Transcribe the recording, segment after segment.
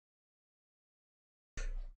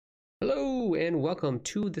Hello and welcome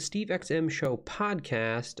to the SteveXM Show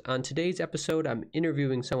podcast. On today's episode, I'm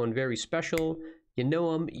interviewing someone very special. You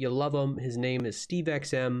know him, you love him. His name is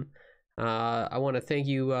SteveXM. I want to thank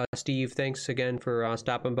you, Steve. Thanks again for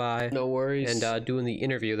stopping by. No worries. And doing the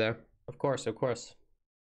interview there. Of course.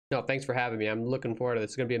 No, thanks for having me. I'm looking forward to this.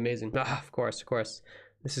 It's going to be amazing. Of course.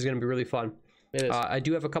 This is going to be really fun. It is. I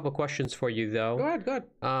do have a couple questions for you, though. Go ahead.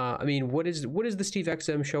 I mean, what is the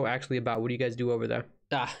SteveXM Show actually about? What do you guys do over there?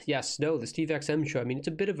 The SteveXM Show. I mean, it's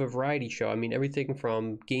a bit of a variety show. I mean, everything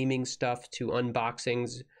from gaming stuff to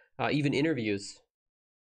unboxings, even interviews.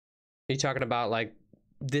 Are you talking about like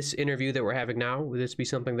this interview that we're having now? Would this be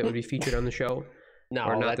something that would be featured on the show? No,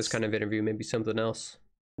 or not this kind of interview, maybe something else.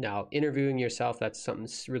 No, interviewing yourself, that's something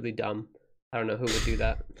really dumb. I don't know who would do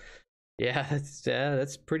that. Yeah,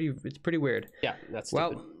 it's pretty weird. Yeah, that's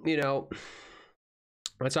stupid. Well, you know,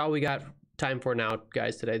 that's all we got time for now,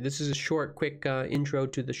 guys, today. This is a short, quick intro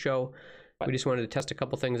to the show. We just wanted to test a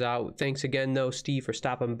couple things out. Thanks again, though, Steve, for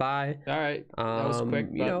stopping by. All right, that was quick.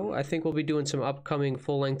 You know, I think we'll be doing some upcoming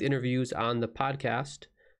full-length interviews on the podcast.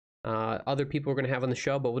 Other people we're going to have on the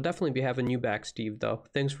show, but we'll definitely be having you back, Steve, though.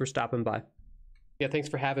 Thanks for stopping by. Yeah, thanks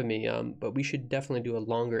for having me. But we should definitely do a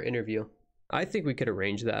longer interview. I think we could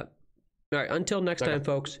arrange that. All right, until next time,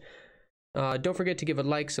 folks, don't forget to give a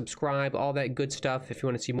like, subscribe, all that good stuff. If you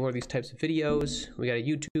want to see more of these types of videos, we got a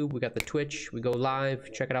YouTube, we got the Twitch, we go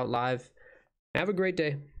live, check it out live. Have a great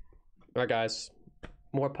day. All right, guys,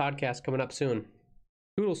 more podcasts coming up soon.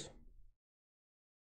 Toodles.